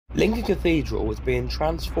Lincoln Cathedral was being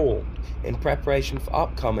transformed in preparation for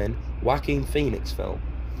upcoming Joaquin Phoenix film.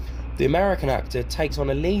 The American actor takes on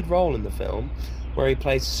a lead role in the film where he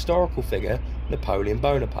plays historical figure Napoleon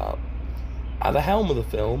Bonaparte. At the helm of the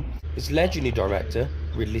film is legendary director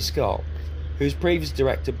Ridley Scott, who's previously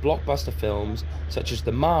directed blockbuster films such as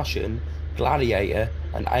The Martian, Gladiator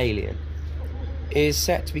and Alien. It is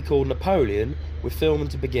set to be called Napoleon, with filming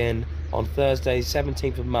to begin on Thursday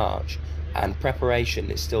 17th of March, and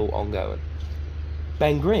preparation is still ongoing.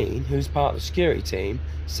 Ben Green, who's part of the security team,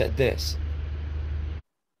 said this.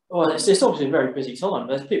 Well, it's obviously a very busy time.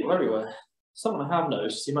 There's people everywhere. Something I have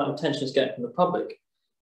noticed, the amount of attention it's getting from the public.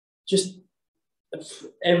 Just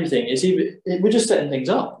everything. We're just setting things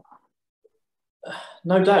up.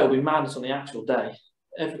 No doubt it'll be madness on the actual day.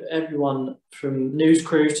 Everyone from news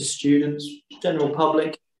crews to students, general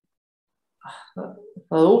public, they'll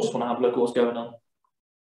all just want to have a look at what's going on.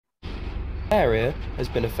 The area has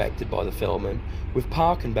been affected by the filming, with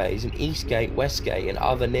parking bays in Eastgate, Westgate and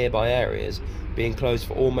other nearby areas being closed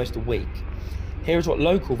for almost a week. Here is what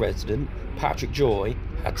local resident Patrick Joy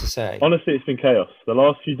had to say. Honestly, it's been chaos. The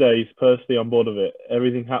last few days, personally, I'm bored of it.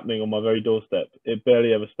 Everything happening on my very doorstep. It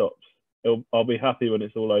barely ever stops. I'll be happy when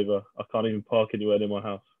it's all over. I can't even park anywhere near my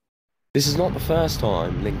house. This is not the first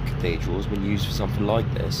time Lincoln Cathedral has been used for something like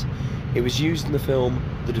this. It was used in the film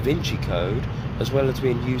The Da Vinci Code, as well as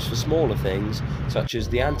being used for smaller things such as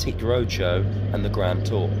the Antique Roadshow and the Grand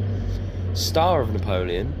Tour. Star of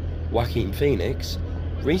Napoleon, Joaquin Phoenix,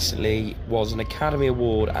 recently was an Academy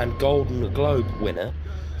Award and Golden Globe winner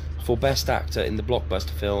for Best Actor in the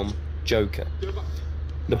blockbuster film Joker.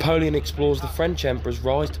 Napoleon explores the French Emperor's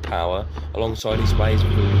rise to power alongside his ways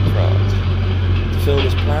of ruling France. The film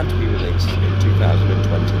is planned to be released in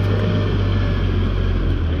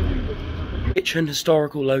 2023. Rich and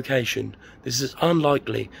historical location, this is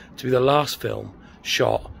unlikely to be the last film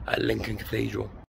shot at Lincoln Cathedral.